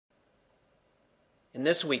In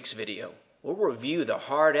this week's video, we'll review the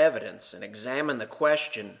hard evidence and examine the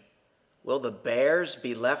question, will the bears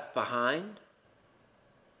be left behind?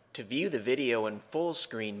 To view the video in full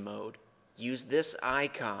screen mode, use this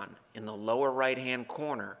icon in the lower right-hand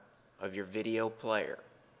corner of your video player.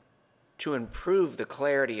 To improve the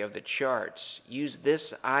clarity of the charts, use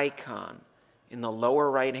this icon in the lower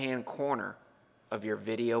right-hand corner of your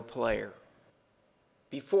video player.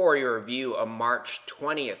 Before we review a March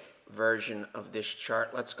 20th version of this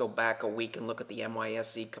chart, let's go back a week and look at the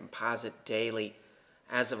NYSE Composite Daily.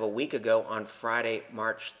 As of a week ago on Friday,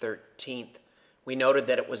 March 13th, we noted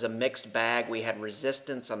that it was a mixed bag. We had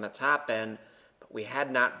resistance on the top end, but we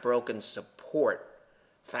had not broken support.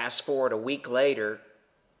 Fast forward a week later,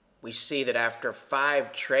 we see that after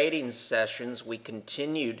 5 trading sessions, we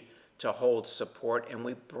continued to hold support and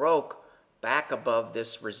we broke back above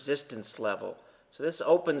this resistance level. So this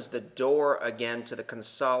opens the door again to the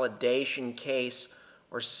consolidation case,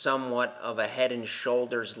 or somewhat of a head and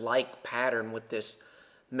shoulders-like pattern with this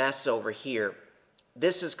mess over here.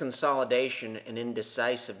 This is consolidation and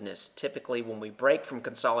indecisiveness. Typically, when we break from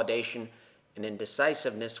consolidation and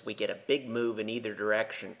indecisiveness, we get a big move in either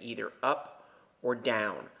direction, either up or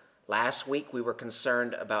down. Last week, we were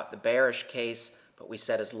concerned about the bearish case, but we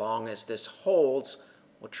said as long as this holds,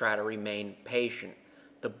 we'll try to remain patient.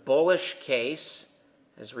 The bullish case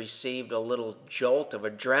has received a little jolt of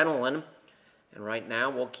adrenaline, and right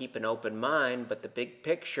now we'll keep an open mind, but the big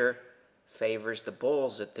picture favors the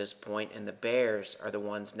bulls at this point, and the bears are the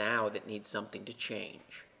ones now that need something to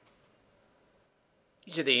change.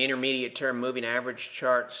 These are the intermediate term moving average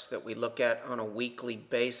charts that we look at on a weekly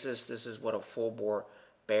basis. This is what a full bore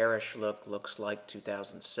bearish look looks like,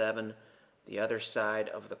 2007. The other side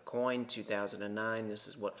of the coin, 2009, this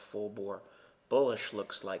is what full bore bullish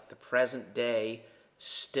looks like. The present day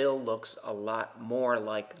still looks a lot more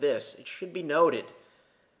like this. It should be noted,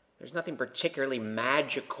 there's nothing particularly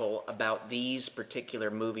magical about these particular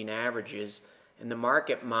moving averages, and the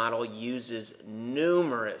market model uses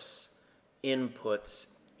numerous inputs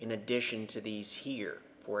in addition to these here.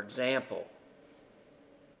 For example,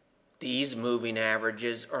 these moving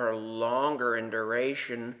averages are longer in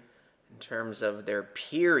duration in terms of their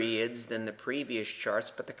periods than the previous charts,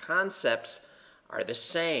 but the concepts are the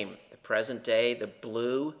same. The present day, the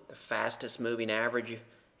blue, the fastest moving average,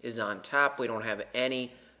 is on top. We don't have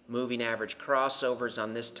any moving average crossovers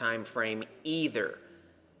on this time frame either.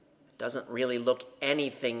 It doesn't really look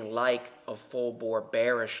anything like a full bore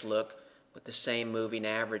bearish look with the same moving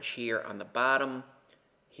average here on the bottom.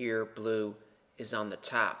 Here, blue is on the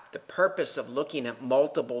top. The purpose of looking at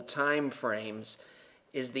multiple time frames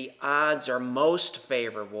is the odds are most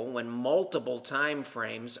favorable when multiple time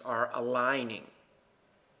frames are aligning.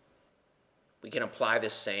 We can apply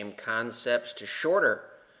the same concepts to shorter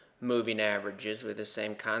moving averages with the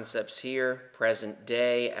same concepts here. Present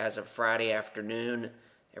day as of Friday afternoon,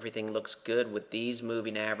 everything looks good with these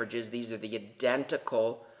moving averages. These are the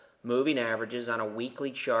identical moving averages on a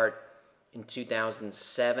weekly chart in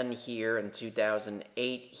 2007 here and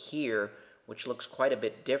 2008 here, which looks quite a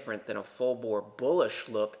bit different than a full bore bullish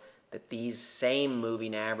look that these same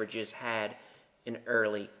moving averages had in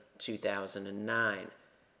early 2009.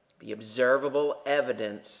 The observable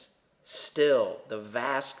evidence, still, the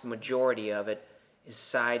vast majority of it, is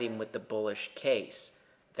siding with the bullish case.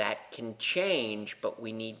 That can change, but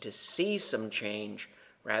we need to see some change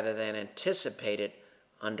rather than anticipate it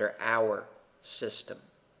under our system.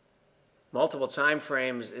 Multiple time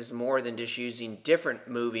frames is more than just using different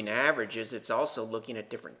moving averages. It's also looking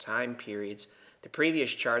at different time periods. The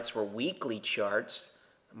previous charts were weekly charts.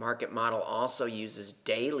 The market model also uses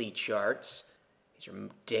daily charts. These are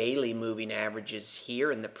daily moving averages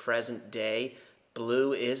here in the present day.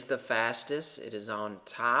 Blue is the fastest. It is on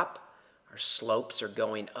top. Our slopes are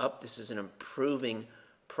going up. This is an improving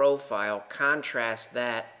profile. Contrast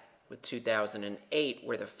that with 2008,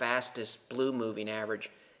 where the fastest blue moving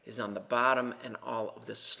average is on the bottom and all of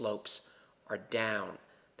the slopes are down.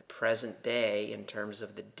 The present day, in terms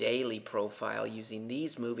of the daily profile using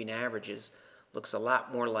these moving averages, looks a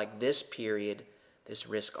lot more like this period, this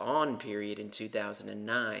risk-on period in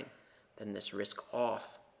 2009, than this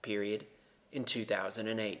risk-off period in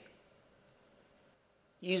 2008.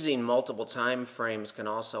 Using multiple time frames can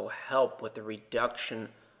also help with the reduction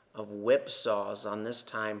of whipsaws. On this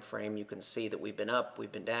time frame, you can see that we've been up,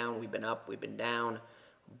 we've been down, we've been up, we've been down.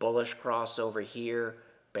 Bullish crossover here,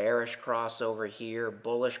 bearish crossover here,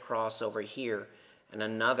 bullish crossover here, and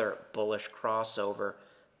another bullish crossover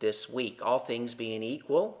this week. All things being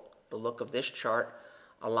equal, the look of this chart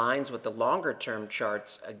aligns with the longer term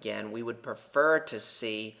charts again. We would prefer to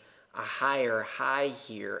see a higher high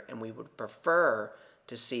here, and we would prefer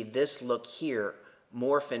to see this look here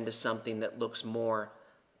morph into something that looks more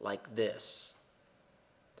like this.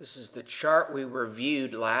 This is the chart we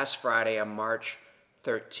reviewed last Friday on March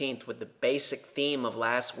 13th, with the basic theme of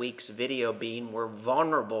last week's video being we're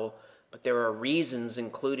vulnerable, but there are reasons,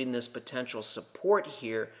 including this potential support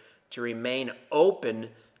here, to remain open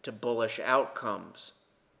to bullish outcomes.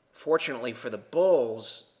 Fortunately for the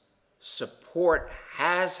bulls, support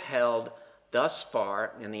has held thus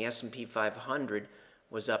far, and the S&P 500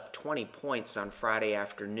 was up 20 points on Friday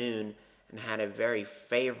afternoon and had a very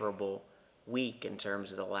favorable week in terms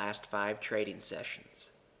of the last 5 trading sessions.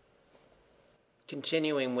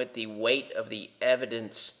 Continuing with the weight of the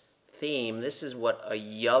evidence theme, this is what a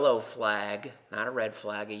yellow flag, not a red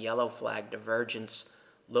flag, a yellow flag divergence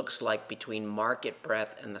looks like between market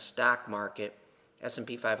breadth and the stock market.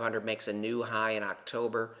 S&P 500 makes a new high in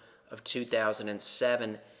October of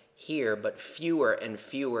 2007 here, but fewer and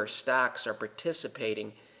fewer stocks are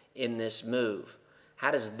participating in this move.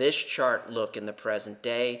 How does this chart look in the present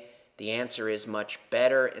day? The answer is much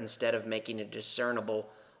better. Instead of making a discernible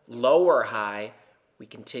lower high, we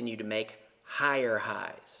continue to make higher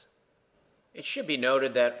highs. It should be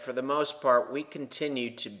noted that for the most part, we continue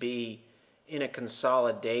to be in a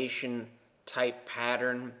consolidation type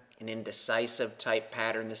pattern, an indecisive type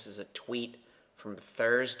pattern. This is a tweet from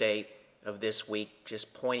Thursday of this week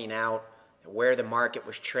just pointing out where the market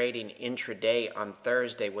was trading intraday on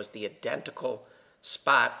Thursday was the identical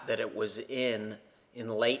spot that it was in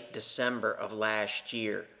late December of last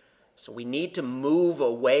year. So we need to move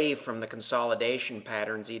away from the consolidation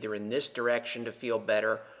patterns, either in this direction to feel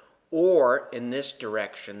better or in this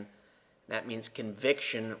direction. That means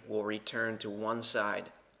conviction will return to one side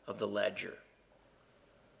of the ledger.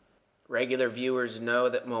 Regular viewers know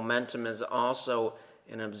that momentum is also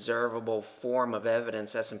an observable form of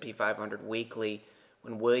evidence. S&P 500 weekly,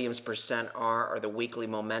 when Williams percent R, or the weekly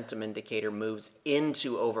momentum indicator, moves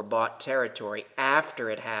into overbought territory after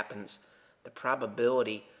it happens, the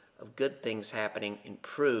probability of good things happening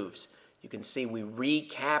improves. You can see we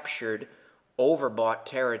recaptured overbought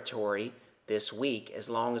territory this week. As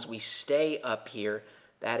long as we stay up here,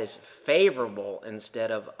 that is favorable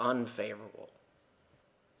instead of unfavorable.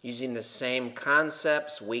 Using the same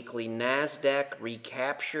concepts, weekly NASDAQ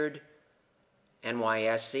recaptured,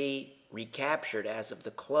 NYSE recaptured as of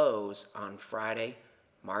the close on Friday,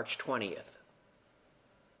 March 20th.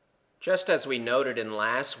 Just as we noted in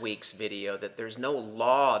last week's video that there's no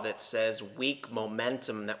law that says weak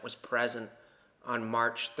momentum that was present on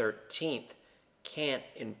March 13th can't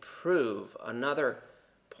improve. Another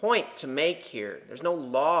point to make here, there's no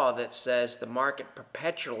law that says the market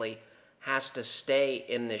perpetually has to stay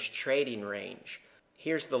in this trading range.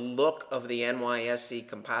 Here's the look of the NYSE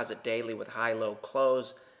Composite Daily with high-low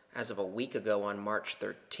close as of a week ago on March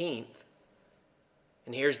 13th.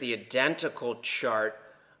 And here's the identical chart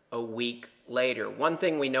a week later. One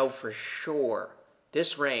thing we know for sure,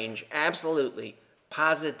 this range absolutely,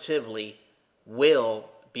 positively will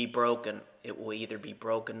be broken. It will either be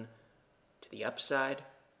broken to the upside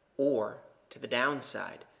or to the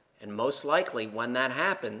downside. And most likely when that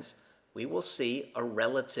happens, we will see a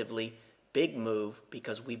relatively big move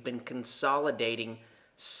because we've been consolidating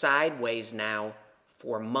sideways now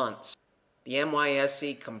for months. The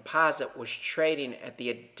NYSE Composite was trading at the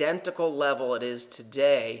identical level it is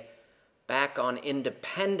today back on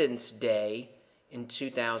Independence Day in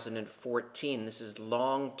 2014. This is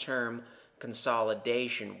long-term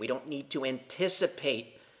consolidation. We don't need to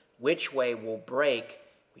anticipate which way we'll break.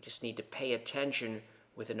 We just need to pay attention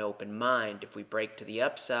with an open mind. If we break to the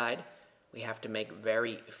upside, we have to make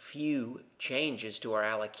very few changes to our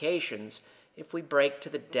allocations. If we break to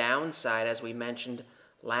the downside, as we mentioned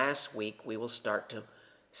last week, we will start to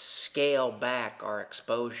scale back our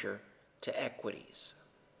exposure to equities.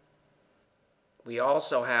 We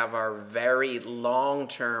also have our very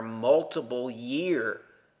long-term, multiple-year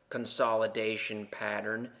consolidation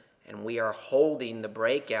pattern, and we are holding the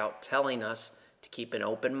breakout, telling us to keep an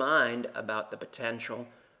open mind about the potential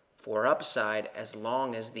for upside as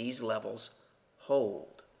long as these levels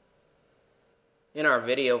hold. In our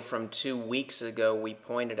video from 2 weeks ago, we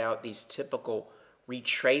pointed out these typical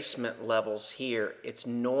retracement levels here. It's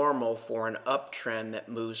normal for an uptrend that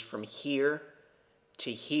moves from here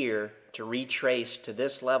to retrace to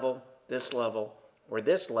this level, or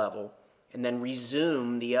this level, and then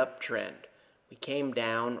resume the uptrend. We came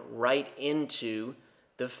down right into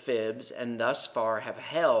the fibs and thus far have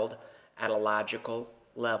held at a logical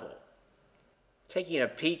level. Taking a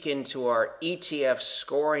peek into our ETF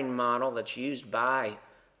scoring model that's used by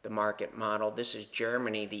the market model, this is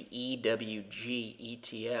Germany, the EWG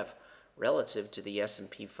ETF. relative to the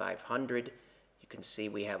S&P 500. You can see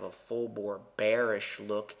we have a full-bore bearish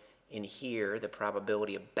look in here. The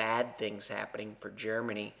probability of bad things happening for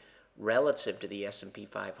Germany relative to the S&P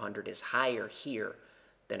 500 is higher here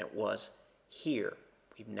than it was here.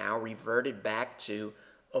 We've now reverted back to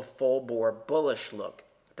a full-bore bullish look.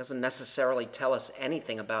 It doesn't necessarily tell us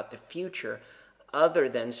anything about the future other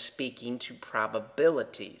than speaking to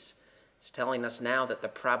probabilities. It's telling us now that the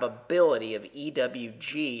probability of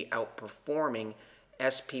EWG outperforming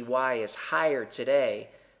SPY is higher today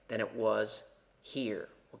than it was here.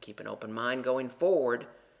 We'll keep an open mind going forward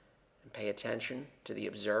and pay attention to the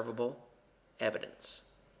observable evidence.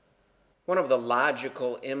 One of the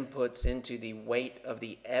logical inputs into the weight of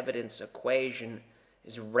the evidence equation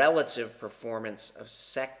is relative performance of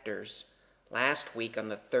sectors. Last week on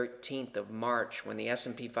the 13th of March, when the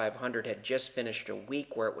S&P 500 had just finished a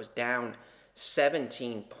week where it was down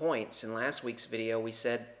 17 points, in last week's video we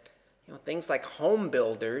said, things like home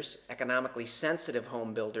builders, economically sensitive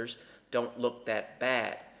home builders, don't look that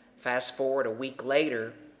bad. Fast forward a week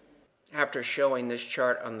later, after showing this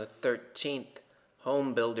chart on the 13th,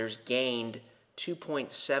 home builders gained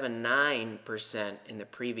 2.79% in the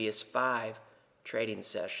previous 5 trading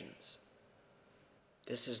sessions.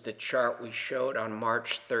 This is the chart we showed on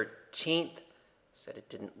March 13th. Said it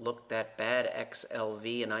didn't look that bad.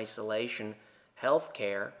 XLV in isolation.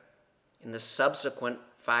 Healthcare. In the subsequent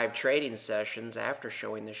 5 trading sessions after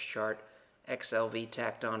showing this chart, XLV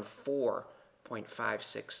tacked on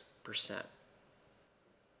 4.56%.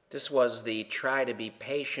 This was the try to be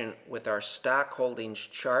patient with our stock holdings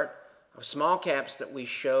chart of small caps that we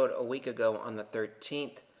showed a week ago on the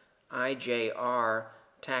 13th. IJR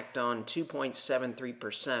tacked on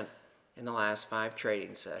 2.73% in the last 5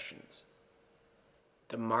 trading sessions.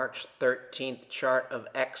 The March 13th chart of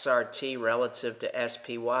XRT relative to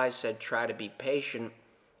SPY said try to be patient.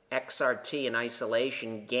 XRT in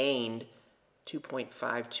isolation gained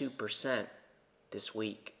 2.52% this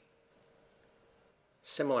week.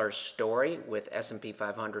 Similar story with S&P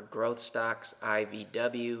 500 growth stocks.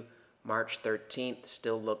 IVW, March 13th,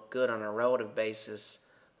 still look good on a relative basis.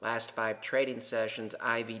 Last 5 trading sessions,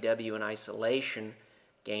 IVW in isolation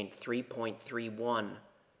gained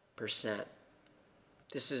 3.31%.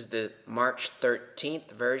 This is the March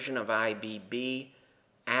 13th version of IBB.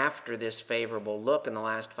 After this favorable look in the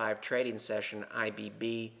last 5 trading sessions,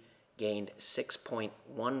 IBB gained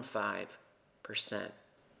 6.15%.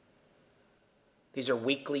 These are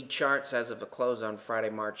weekly charts as of the close on Friday,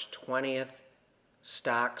 March 20th.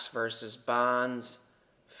 Stocks versus bonds.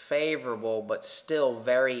 Favorable but still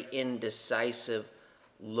very indecisive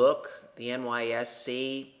look. The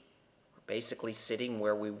NYSE basically sitting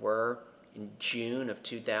where we were in June of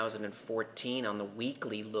 2014 on the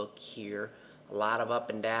weekly look here. A lot of up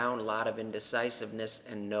and down, a lot of indecisiveness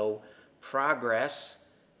and no progress.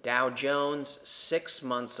 Dow Jones, 6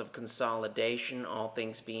 months of consolidation, all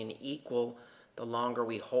things being equal. The longer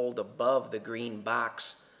we hold above the green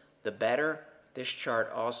box, the better. This chart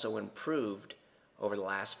also improved over the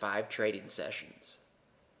last 5 trading sessions.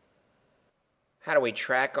 How do we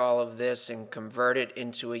track all of this and convert it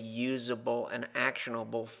into a usable and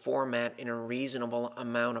actionable format in a reasonable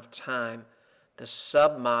amount of time? The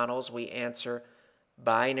submodels, we answer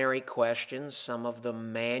binary questions, some of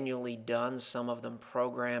them manually done, some of them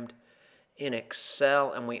programmed in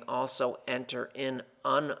Excel, and we also enter in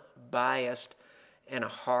unbiased and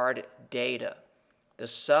hard data. The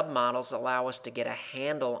submodels allow us to get a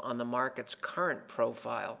handle on the market's current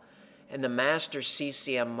profile, and the master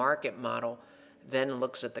CCM market model then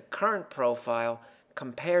looks at the current profile,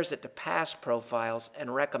 compares it to past profiles,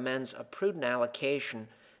 and recommends a prudent allocation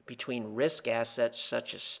between risk assets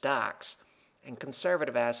such as stocks and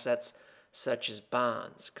conservative assets such as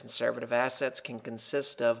bonds. Conservative assets can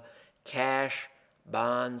consist of cash,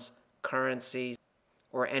 bonds, currencies,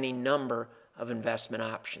 or any number of investment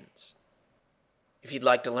options. If you'd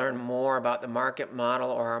like to learn more about the market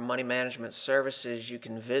model or our money management services, you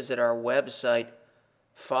can visit our website,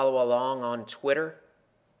 follow along on Twitter,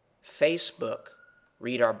 Facebook,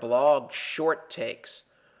 read our blog short takes,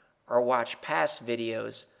 or watch past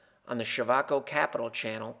videos on the Shavaco Capital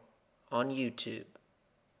channel on YouTube.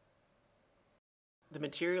 The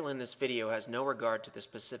material in this video has no regard to the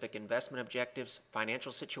specific investment objectives,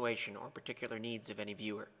 financial situation, or particular needs of any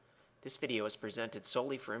viewer. This video is presented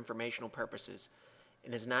solely for informational purposes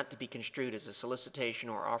and is not to be construed as a solicitation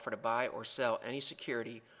or offer to buy or sell any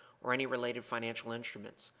security or any related financial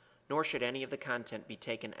instruments, nor should any of the content be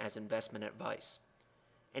taken as investment advice.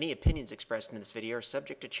 Any opinions expressed in this video are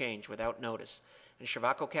subject to change without notice and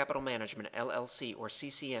Shavaco Capital Management, LLC, or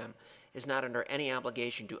CCM, is not under any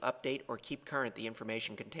obligation to update or keep current the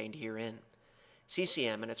information contained herein.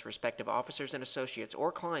 CCM and its respective officers and associates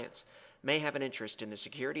or clients may have an interest in the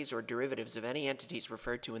securities or derivatives of any entities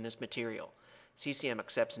referred to in this material. CCM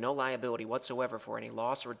accepts no liability whatsoever for any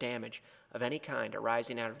loss or damage of any kind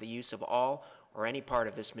arising out of the use of all or any part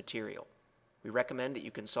of this material. We recommend that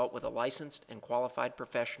you consult with a licensed and qualified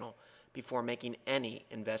professional before making any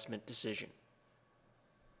investment decision.